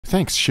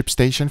Thanks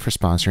ShipStation for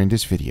sponsoring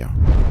this video.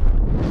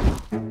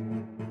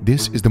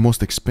 This is the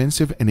most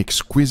expensive and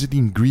exquisite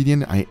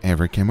ingredient I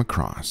ever came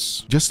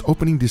across. Just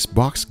opening this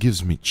box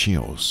gives me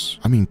chills.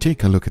 I mean,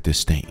 take a look at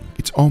this thing.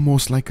 It's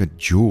almost like a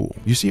jewel.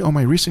 You see, on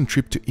my recent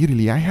trip to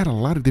Italy, I had a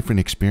lot of different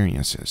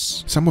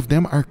experiences. Some of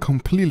them are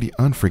completely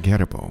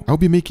unforgettable. I'll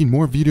be making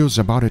more videos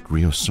about it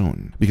real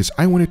soon, because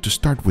I wanted to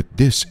start with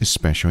this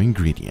special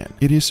ingredient.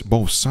 It is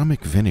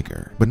balsamic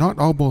vinegar, but not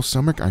all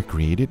balsamic are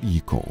created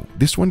equal.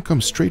 This one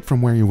comes straight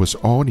from where it was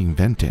all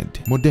invented,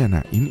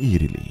 Modena in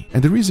Italy.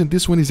 And the reason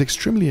this one is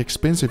extremely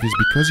expensive is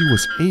because it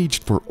was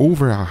aged for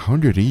over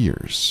 100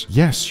 years.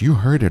 Yes, you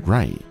heard it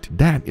right.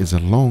 That is a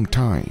long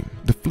time.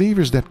 The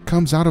flavors that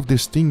comes out of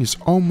this thing is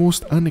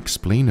almost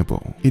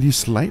unexplainable. It is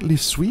slightly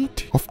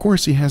sweet. Of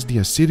course, it has the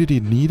acidity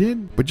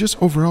needed, but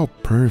just overall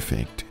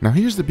perfect. Now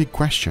here's the big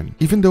question.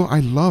 Even though I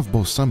love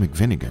balsamic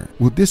vinegar,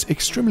 will this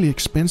extremely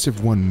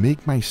expensive one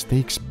make my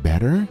steaks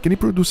better? Can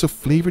it produce a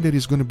flavor that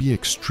is going to be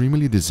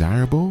extremely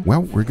desirable?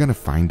 Well, we're going to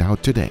find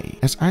out today,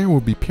 as I will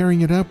be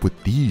pairing it up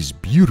with these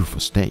beautiful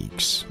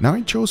steaks. Now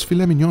I chose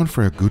filet mignon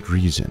for a good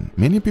reason.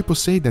 Many people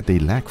say that they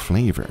lack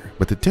flavor,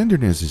 but the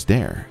tenderness is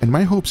there, and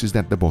my hopes is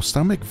that the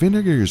balsamic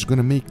vinegar is going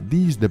to make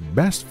these the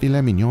best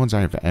filet mignons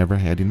I've ever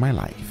had in my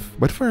life.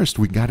 But first,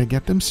 we gotta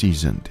get them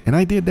seasoned, and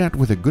I did that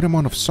with a good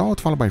amount of salt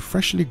followed by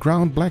freshly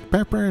ground black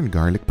pepper and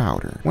garlic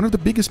powder. One of the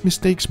biggest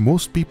mistakes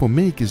most people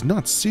make is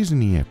not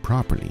seasoning it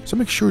properly, so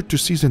make sure to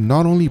season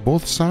not only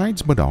both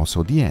sides but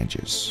also the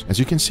edges. As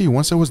you can see,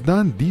 once I was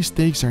done, these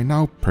steaks are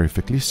now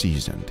perfectly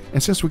seasoned.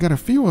 And since we got a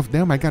few of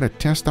them, I gotta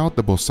test out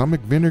the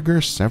balsamic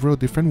vinegar several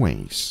different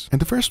ways.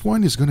 And the first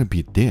one is gonna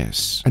be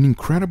this, an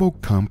incredible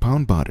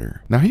compound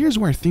butter. Now here's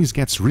where things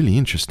gets really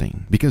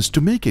interesting, because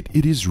to make it,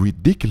 it is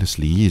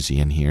ridiculously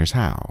easy, and here's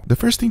how. The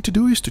first thing to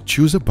do is to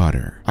choose a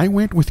butter. I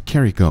went with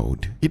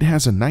Kerrygold. It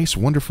has a nice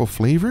wonderful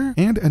flavor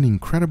and an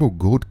incredible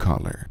gold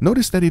color.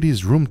 Notice that it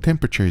is room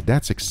temperature.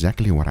 That's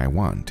exactly what I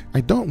want.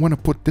 I don't want to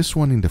put this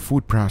one in the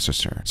food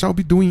processor, so I'll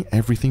be doing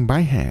everything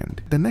by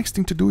hand. The next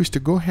thing to do is to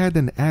go ahead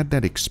and add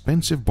that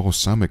expensive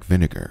balsamic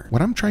vinegar.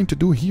 What I'm trying to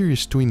do here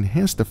is to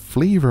enhance the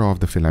flavor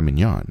of the filet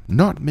mignon,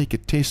 not make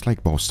it taste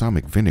like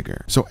balsamic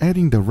vinegar. So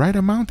adding the right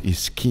amount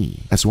is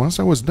key. As once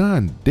I was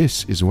done,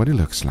 this is what it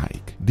looks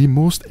like. The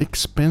most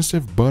expensive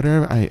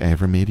butter I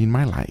ever made in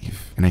my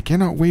life, and I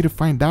cannot wait to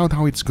find out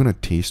how it's gonna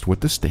taste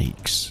with the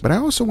steaks. But I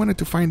also wanted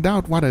to find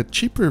out what a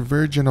cheaper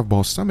version of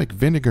balsamic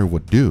vinegar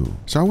would do,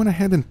 so I went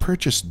ahead and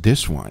purchased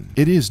this one.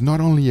 It is not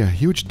only a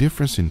huge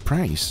difference in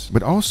price,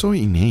 but also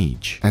in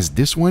age, as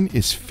this one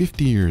is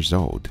 50 years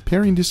old.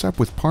 Pairing this up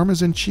with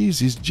Parmesan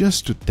cheese is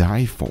just to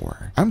die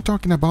for. I'm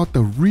talking about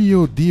the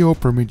real deal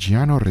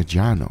Parmigiano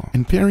Reggiano,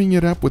 and pairing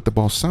it up with the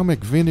balsamic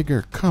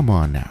vinegar, come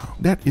on now.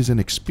 That is an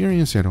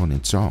experience on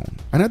its own.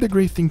 Another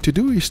great thing to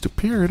do is to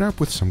pair it up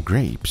with some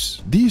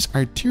grapes. These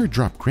are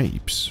teardrop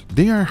grapes.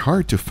 They are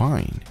hard to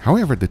find.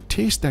 However, the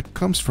taste that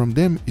comes from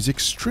them is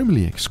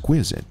extremely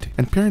exquisite,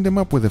 and pairing them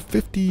up with a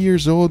 50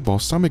 years old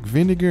balsamic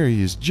vinegar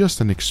is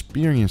just an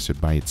experience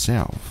by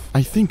itself.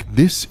 I think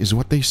this is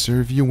what they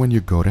serve you when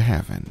you go to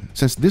heaven.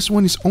 Since this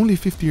one is only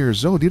 50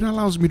 years old, it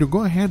allows me to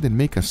go ahead and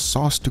make a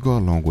sauce to go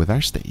along with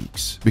our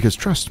steaks. Because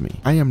trust me,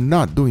 I am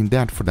not doing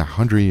that for the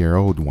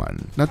 100-year-old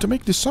one. Now to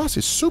make this sauce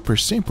is super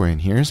simple,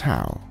 and here's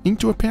how.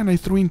 Into a pan I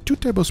threw in 2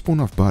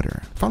 tablespoons of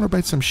butter, followed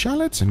by some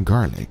shallots and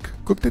garlic.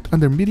 Cooked it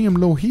under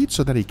medium-low heat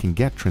so that it can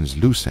get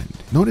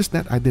translucent. Notice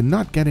that I did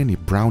not get any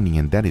browning,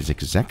 and that is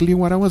exactly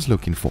what I was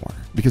looking for.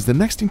 Because the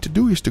next thing to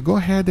do is to go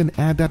ahead and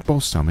add that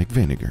balsamic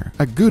vinegar.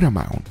 A good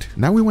amount.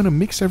 Now we want to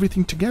mix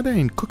everything together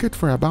and cook it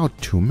for about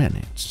 2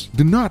 minutes.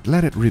 Do not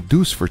let it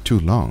reduce for too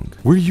long.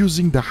 We're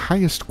using the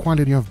highest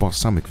quality of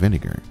balsamic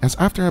vinegar, as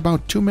after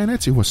about 2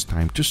 minutes it was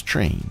time to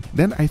strain.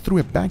 Then I threw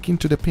it back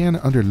into the pan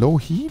under low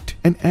heat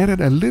and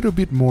added a little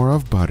bit more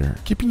of butter.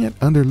 Keeping it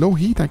under low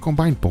heat, I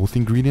combined both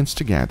ingredients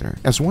together,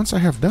 as once I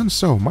have done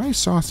so, my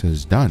sauce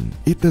is done.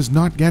 It does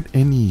not get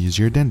any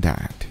easier than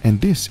that, and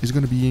this is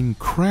going to be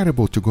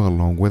incredible to go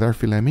along with our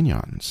filet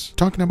mignons.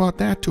 Talking about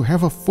that, to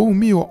have a full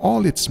meal,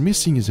 all it's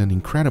missing is an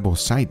incredible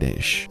side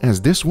dish,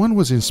 as this one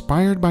was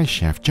inspired by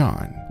Chef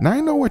John. Now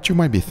I know what you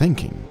might be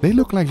thinking. They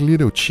look like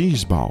little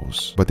cheese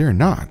balls, but they're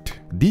not.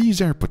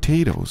 These are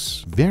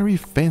potatoes, very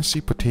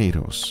fancy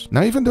potatoes.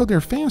 Now even though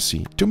they're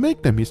fancy, to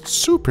make them is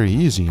super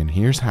easy, and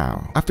here's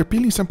how. After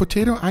peeling some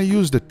potato, I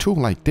used a tool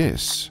like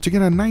this to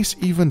get a nice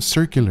even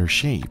circular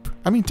shape.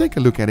 I mean, take a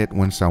look at it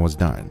once I was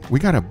done. We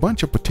got a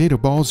bunch of potato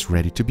balls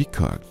ready to be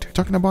cooked.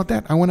 Talking about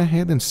that, I went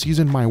ahead and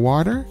seasoned my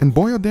water and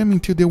boiled them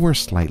until they were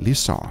slightly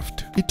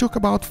soft. It took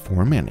about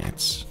 4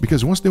 minutes,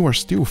 because once they were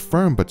still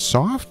firm but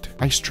soft,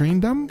 I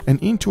strained them,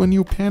 and into a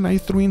new pan I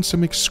threw in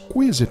some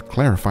exquisite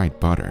clarified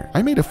butter.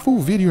 I made a full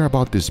full video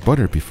about this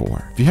butter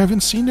before. If you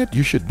haven't seen it,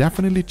 you should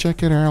definitely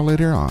check it out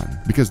later on,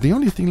 because the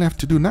only thing left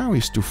to do now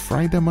is to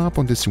fry them up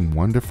on this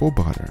wonderful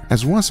butter.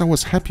 As once I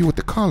was happy with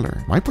the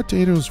color, my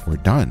potatoes were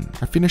done.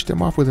 I finished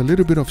them off with a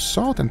little bit of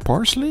salt and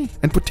parsley,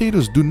 and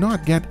potatoes do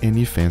not get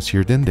any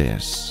fancier than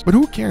this. But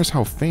who cares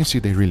how fancy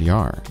they really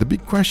are? The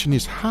big question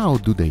is, how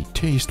do they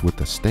taste with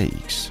the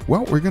steaks?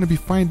 Well, we're gonna be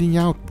finding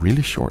out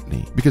really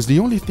shortly, because the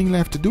only thing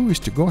left to do is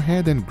to go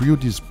ahead and grill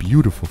these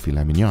beautiful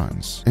filet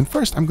mignons. And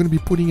first, I'm gonna be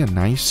putting a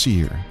nice sear.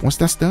 Once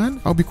that's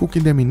done, I'll be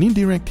cooking them in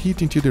indirect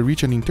heat until they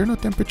reach an internal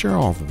temperature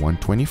of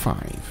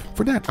 125.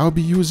 For that, I'll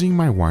be using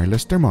my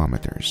wireless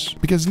thermometers,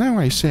 because now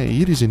I say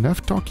it is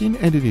enough talking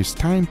and it is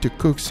time to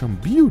cook some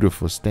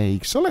beautiful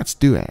steak, so let's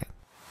do it.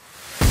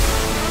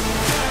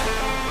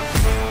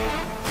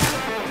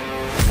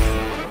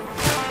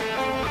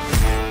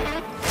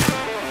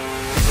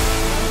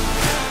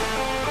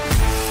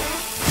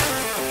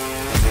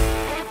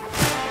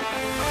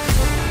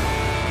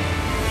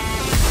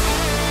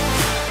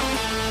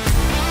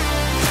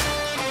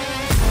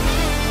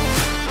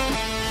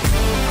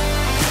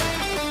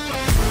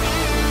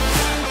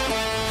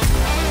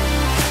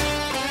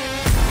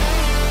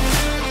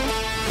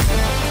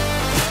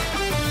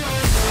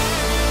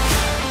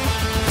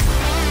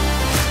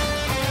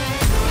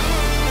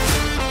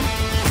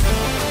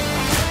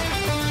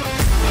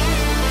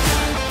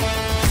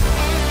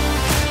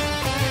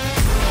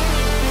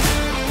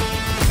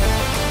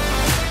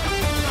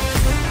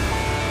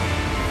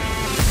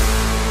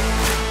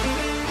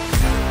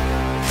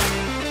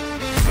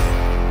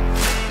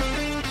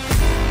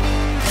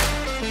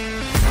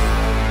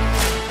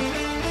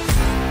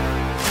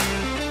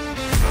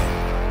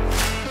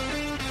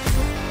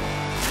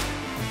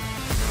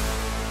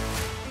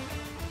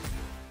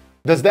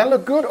 Does that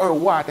look good or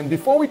what? And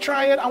before we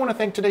try it, I want to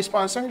thank today's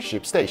sponsor,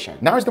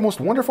 ShipStation. Now is the most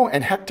wonderful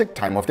and hectic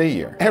time of the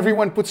year.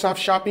 Everyone puts off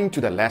shopping to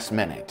the last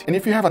minute. And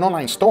if you have an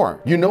online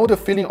store, you know the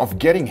feeling of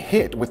getting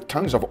hit with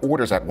tons of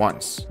orders at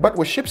once. But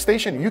with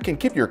ShipStation, you can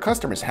keep your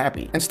customers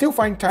happy and still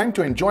find time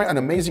to enjoy an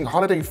amazing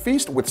holiday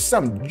feast with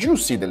some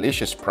juicy,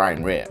 delicious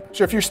prime rib.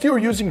 So if you're still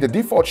using the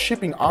default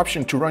shipping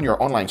option to run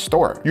your online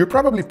store, you're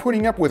probably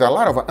putting up with a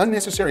lot of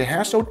unnecessary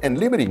hassle and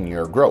limiting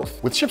your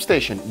growth. With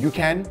ShipStation, you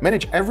can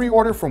manage every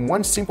order from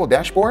one simple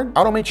dashboard,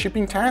 automate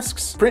shipping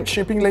tasks, print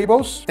shipping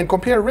labels, and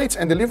compare rates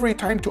and delivery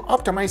time to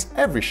optimize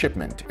every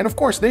shipment. And of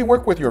course, they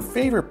work with your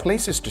favorite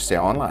places to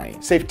sell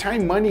online. Save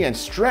time, money, and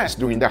stress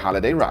during the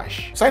holiday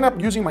rush. Sign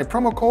up using my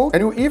promo code,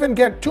 and you'll even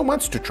get 2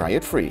 months to try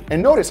it free.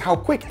 And notice how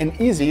quick and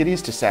easy it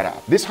is to set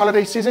up. This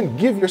holiday season,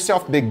 give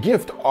yourself the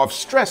gift of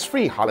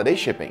stress-free holiday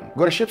shipping.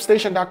 Go to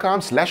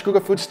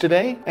shipstation.com/GUGAFOODS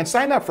today and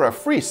sign up for a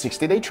free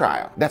 60-day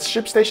trial. That's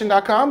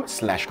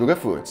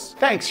shipstation.com/GUGAFOODS.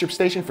 Thanks,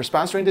 ShipStation, for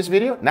sponsoring this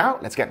video. Now,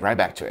 let's get right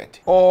back to it.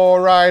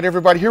 All right,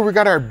 everybody, here we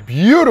got our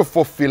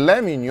beautiful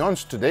filet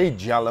mignons today,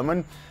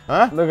 gentlemen.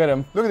 Huh? Look at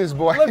him. Look at this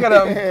boy. Look at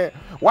him.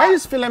 Why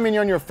is filet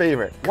mignon your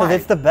favorite? Because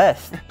it's the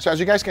best. So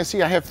as you guys can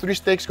see, I have 3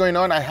 steaks going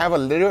on. I have a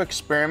little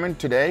experiment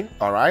today,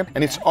 all right?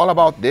 And it's all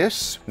about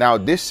this. Now,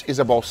 this is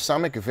a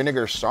balsamic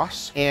vinegar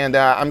sauce. And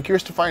I'm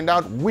curious to find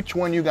out which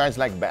one you guys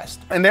like best.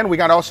 And then we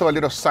got also a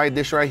little side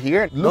dish right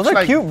here. Those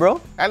are cute, bro.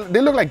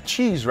 They look like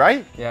cheese,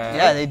 right?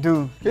 Yeah, they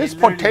do. It's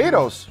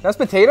potatoes. That's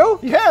potato?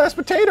 Yeah, that's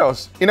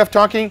potatoes. Enough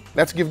talking.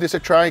 Let's give this a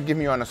try. Give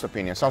me your honest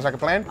opinion. Sounds like a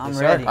plan? I'm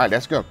ready. All right,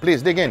 let's go.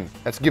 Please dig in.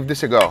 Let's give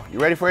this a go. You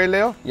ready for it,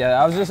 Leo?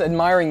 Yeah, I was just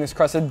admiring this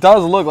crust. It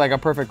does look like a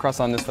perfect crust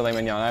on this filet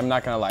mignon. I'm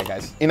not gonna lie,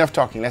 guys. Enough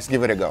talking. Let's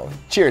give it a go.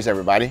 Cheers,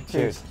 everybody.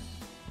 Cheers.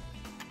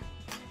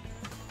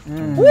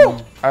 Woo!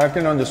 I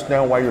can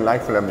understand why you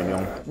like filet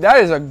mignon. That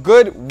is a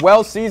good,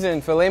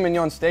 well-seasoned filet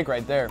mignon steak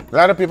right there. A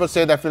lot of people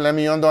say that filet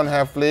mignon don't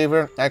have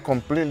flavor. I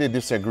completely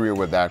disagree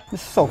with that.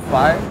 This is so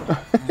fire.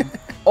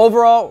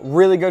 Overall,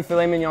 really good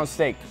filet mignon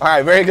steak. All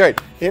right, very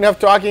good. Enough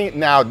talking.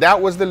 Now, that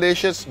was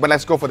delicious, but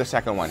let's go for the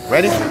second one.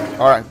 Ready?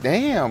 All right.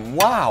 Damn,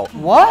 wow.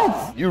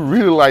 What? You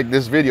really like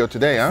this video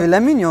today, huh? Filet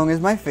mignon is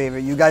my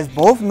favorite. You guys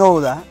both know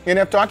that.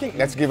 Enough talking.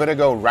 Let's give it a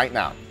go right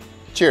now.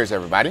 Cheers,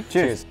 everybody.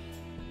 Cheers.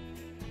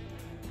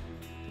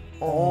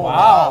 Oh,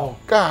 wow.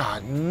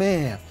 God,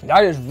 man.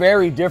 That is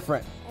very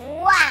different.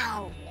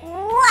 Wow!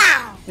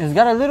 Wow! It's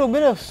got a little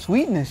bit of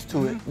sweetness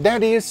to it.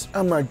 That is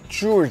a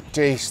mature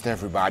taste,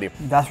 everybody.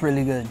 That's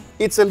really good.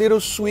 It's a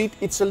little sweet,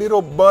 it's a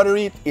little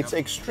buttery, it's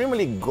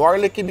extremely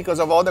garlicky because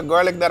of all the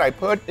garlic that I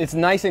put. It's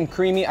nice and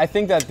creamy. I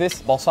think that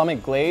this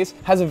balsamic glaze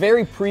has a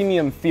very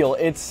premium feel.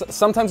 It's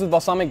sometimes with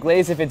balsamic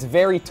glaze, if it's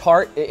very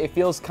tart, it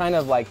feels kind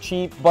of like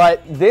cheap,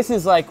 but this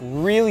is like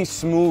really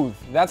smooth.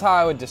 That's how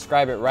I would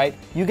describe it, right?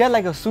 You get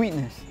like a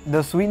sweetness.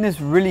 The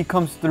sweetness really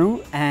comes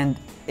through and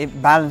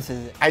it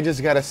balances it. I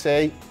just gotta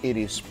say, it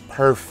is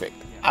perfect.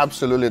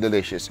 Absolutely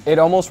delicious. It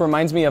almost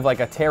reminds me of like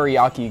a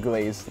teriyaki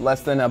glaze,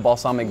 less than a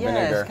balsamic Yeah,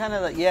 vinegar. it's kind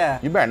of like, yeah.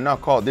 You better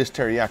not call this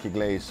teriyaki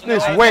glaze.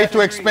 It's way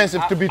too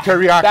expensive to be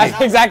teriyaki. That's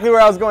exactly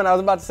where I was going. I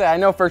was about to say, I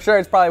know for sure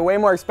it's probably way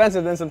more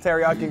expensive than some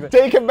teriyaki glaze.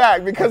 Take it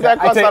back because that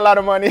costs a lot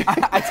of money.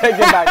 I take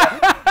it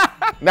back.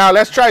 Now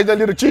let's try the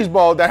little cheese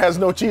ball that has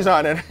no cheese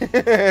on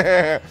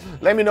it.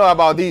 Let me know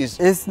about these.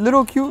 It's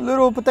little cute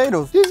little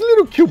potatoes. These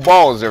little cute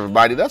balls,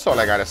 everybody. That's all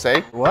I gotta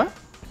say. What?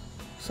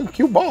 Some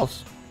cute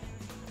balls.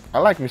 I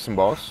like me some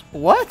balls.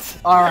 What?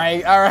 All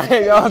right,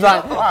 hold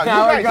on. Wow,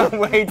 Now we're you guys-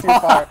 going way too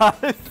far.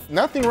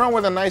 Nothing wrong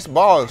with a nice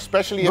ball,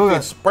 especially if Good.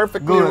 it's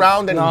perfectly Good.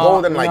 round and No,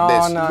 golden like no,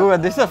 this. no.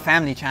 Good, this is a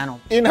family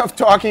channel. Enough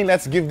talking,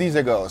 let's give these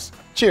a go.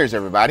 Cheers,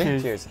 everybody.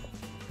 Cheers.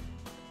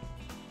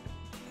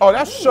 Oh,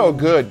 that's so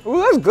good. Ooh,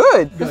 that's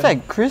good. It's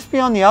like crispy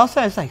on the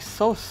outside. It's like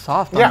so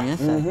soft Yeah. on the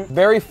inside.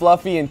 Very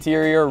fluffy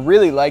interior,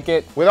 really like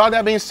it. With all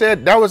that being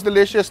said, that was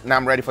delicious. Now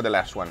I'm ready for the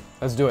last one.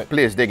 Let's do it.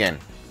 Please dig in.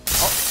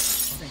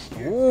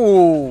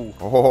 Ooh.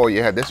 Oh,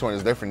 yeah, this one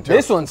is different too.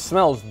 This one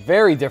smells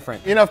very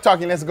different. Enough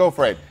talking, let's go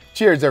for it.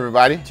 Cheers,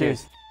 everybody.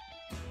 Cheers.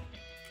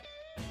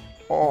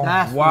 Oh,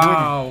 That's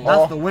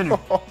Wow. the winner.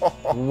 That's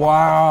the winner.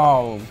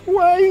 Wow.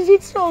 why is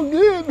it so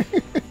good?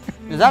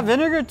 Is that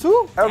vinegar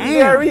too? A Damn,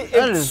 very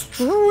that is-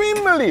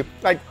 extremely,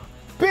 like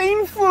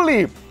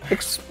painfully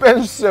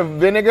expensive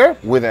vinegar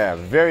with a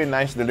very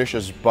nice,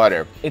 delicious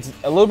butter. It's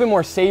a little bit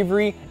more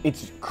savory.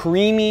 It's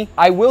creamy.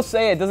 I will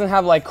say it doesn't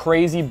have like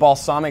crazy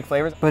balsamic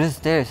flavors. But it's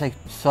there. It's like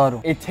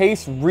subtle. It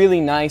tastes really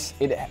nice.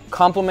 It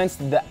complements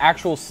the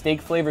actual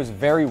steak flavors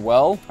very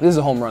well. This is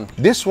a home run.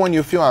 This one,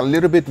 you feel a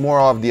little bit more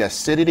of the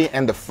acidity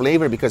and the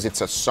flavor because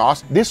it's a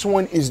sauce. This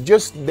one is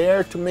just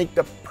there to make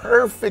the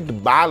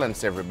perfect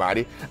balance,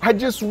 everybody. I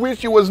just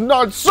wish it was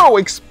not so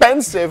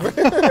expensive.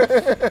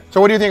 So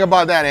what do you think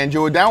about that,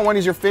 Andrew? That one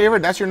is your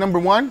favorite? That's your number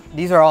one?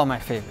 These are all my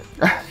favorite.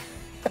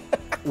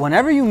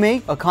 Whenever you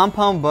make a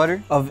compound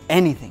butter of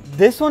anything,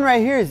 this one right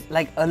here is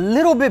like a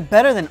little bit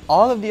better than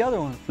all of the other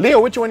ones.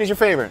 Leo, which one is your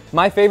favorite?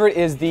 My favorite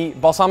is the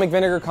balsamic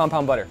vinegar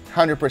compound butter.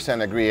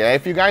 100% agree.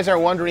 If you guys are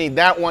wondering,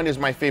 that one is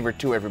my favorite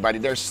too, everybody.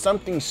 There's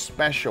something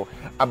special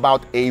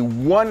about a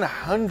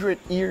 100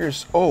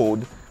 years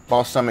old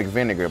balsamic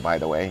vinegar, by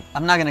the way.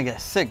 I'm not gonna get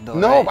sick though.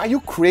 No, right? are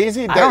you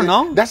crazy? I don't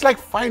know. That's like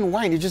fine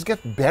wine. It just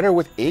gets better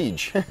with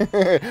age.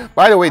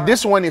 By the way,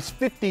 this one is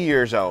 50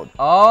 years old.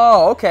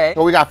 Oh, okay.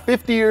 So we got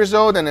 50 years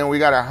old and then we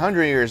got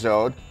 100 years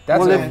old.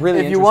 That's Well, really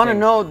if you want to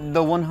interesting. know,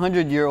 the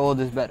 100-year-old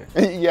is better.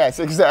 Yes,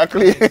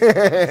 exactly.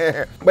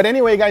 But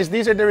anyway, guys,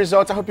 these are the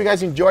results. I hope you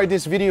guys enjoyed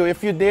this video.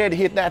 If you did,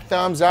 hit that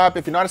thumbs up.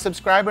 If you're not a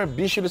subscriber,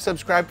 be sure to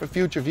subscribe for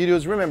future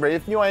videos. Remember,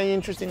 if you are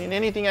interested in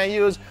anything I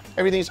use,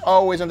 everything is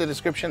always in the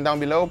description down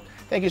below.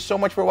 Thank you so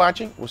much for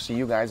watching. We'll see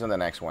you guys on the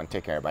next one.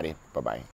 Take care, everybody. Bye-bye.